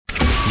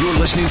You're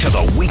listening to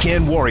the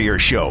Weekend Warrior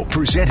Show,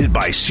 presented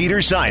by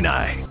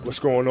Cedars-Sinai. What's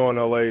going on,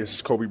 LA? This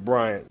is Kobe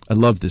Bryant. I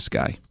love this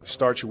guy.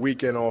 Start your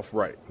weekend off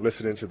right.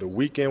 Listening to the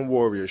Weekend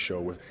Warrior Show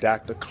with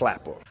Dr.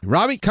 Clapper.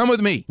 Robbie, come with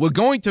me. We're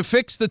going to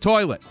fix the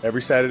toilet.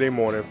 Every Saturday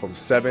morning from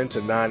 7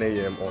 to 9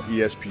 a.m. on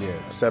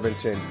ESPN,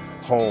 710,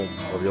 home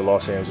of your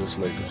Los Angeles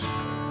Lakers.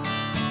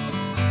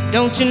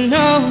 Don't you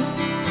know,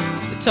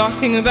 we're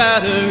talking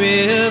about a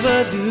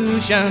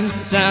revolution.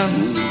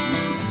 Sounds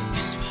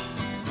whisper.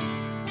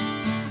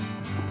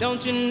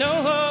 Don't you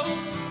know,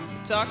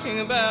 we're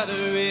talking about a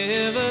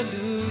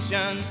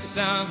revolution. It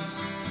sounds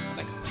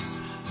like a whisper.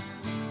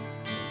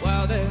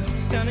 While they're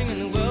standing in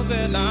the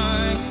welfare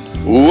line.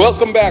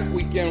 Welcome back,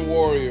 Weekend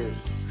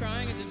Warriors.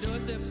 Crying at the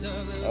doorsteps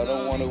of I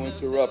don't want to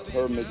interrupt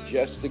her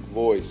majestic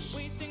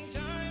voice,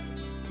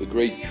 the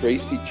great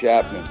Tracy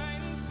Chapman.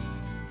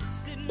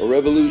 A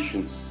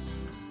revolution.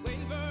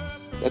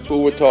 That's what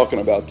we're talking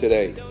about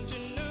today.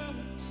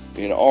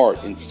 In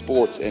art, in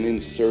sports, and in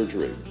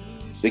surgery.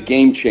 The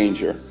game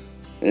changer.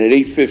 And at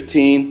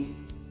 8:15,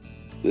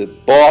 the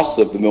boss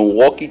of the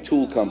Milwaukee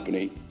Tool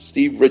Company,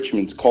 Steve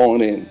Richmond's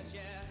calling in.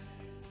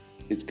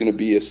 It's going to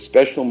be a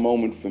special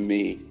moment for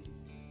me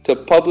to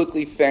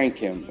publicly thank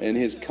him and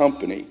his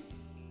company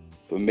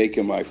for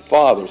making my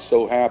father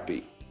so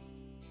happy.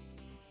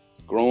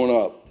 Growing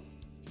up,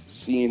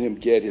 seeing him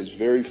get his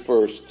very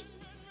first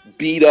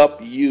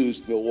beat-up,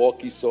 used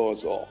Milwaukee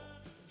Sawzall.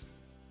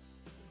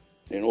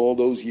 And all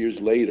those years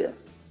later,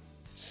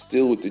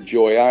 still with the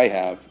joy I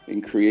have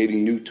in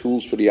creating new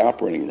tools for the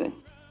operating room.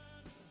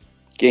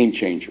 Game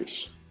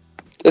changers.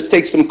 Let's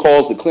take some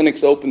calls. The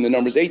clinic's open. The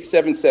number's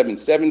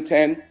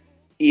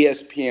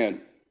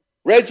 877-710-ESPN.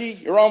 Reggie,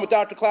 you're on with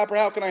Dr. Clapper.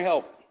 How can I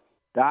help?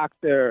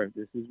 Doctor,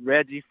 this is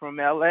Reggie from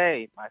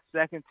L.A. My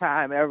second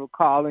time ever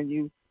calling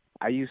you.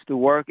 I used to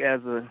work as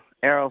an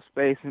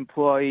aerospace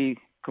employee,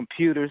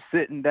 computer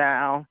sitting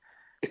down,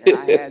 and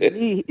I had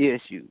knee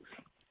issues.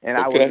 And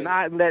I was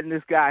not letting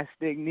this guy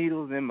stick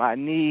needles in my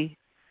knee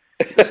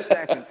the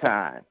second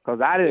time because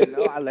I didn't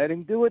know. I let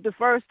him do it the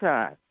first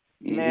time.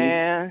 Mm-hmm.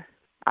 Man,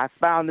 I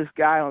found this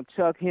guy on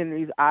Chuck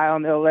Henry's Eye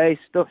on L.A.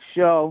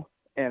 show,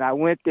 and I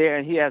went there,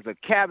 and he has a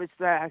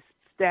cabbage-sized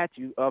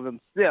statue of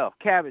himself,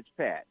 Cabbage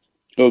Patch.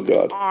 Oh,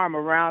 God. Arm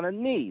around a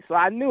knee. So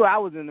I knew I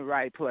was in the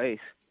right place.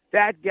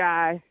 That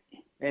guy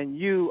and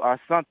you are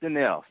something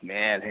else,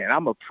 man. And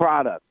I'm a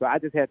product. So I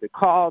just had to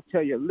call,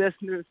 tell your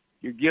listeners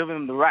you're giving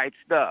them the right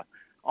stuff.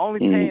 Only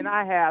pain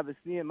I have is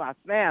seeing my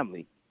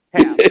family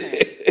have pain.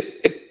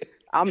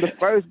 I'm the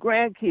first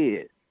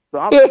grandkid. So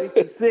I'm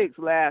 66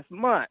 last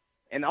month.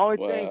 And the only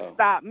thing that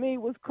stopped me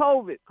was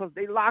COVID because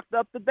they locked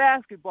up the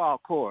basketball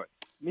court.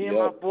 Me and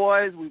my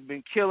boys, we've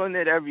been killing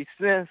it ever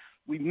since.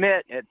 We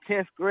met at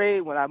 10th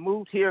grade when I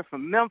moved here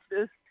from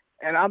Memphis.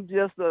 And I'm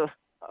just a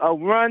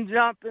run,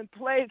 jump, and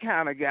play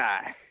kind of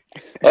guy.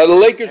 Are the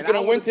Lakers going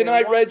to win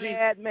tonight, Reggie?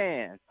 Bad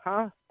man,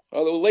 huh?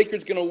 Are the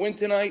Lakers going to win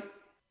tonight?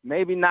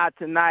 Maybe not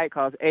tonight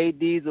because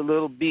AD's a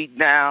little beat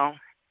down.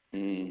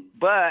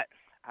 But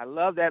I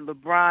love that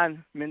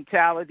LeBron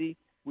mentality.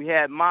 We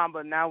had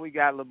Mamba, now we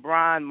got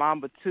LeBron,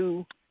 Mamba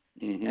 2.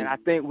 And I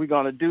think we're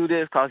going to do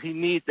this because he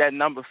needs that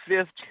number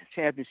 5th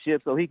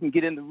championship so he can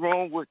get in the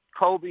room with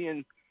Kobe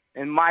and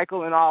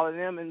Michael and all of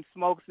them and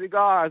smoke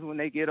cigars when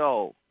they get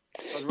old.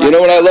 You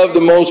know what I love the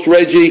most,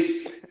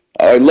 Reggie?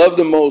 I love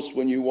the most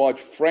when you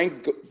watch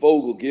Frank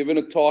Vogel giving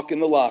a talk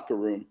in the locker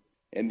room,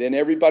 and then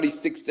everybody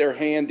sticks their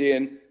hand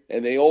in,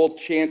 and they all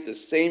chant the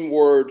same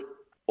word,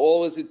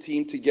 all as a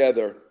team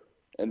together.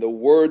 And the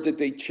word that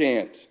they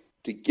chant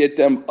to get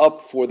them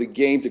up for the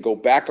game to go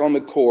back on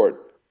the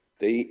court,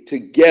 they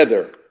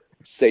together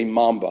say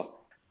Mamba.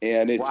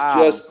 And it's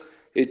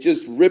it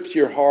just rips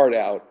your heart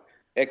out,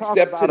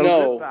 except to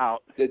know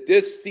that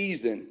this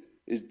season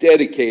is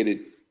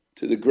dedicated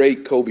to the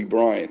great Kobe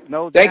Bryant.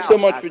 Thanks so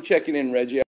much for checking in, Reggie.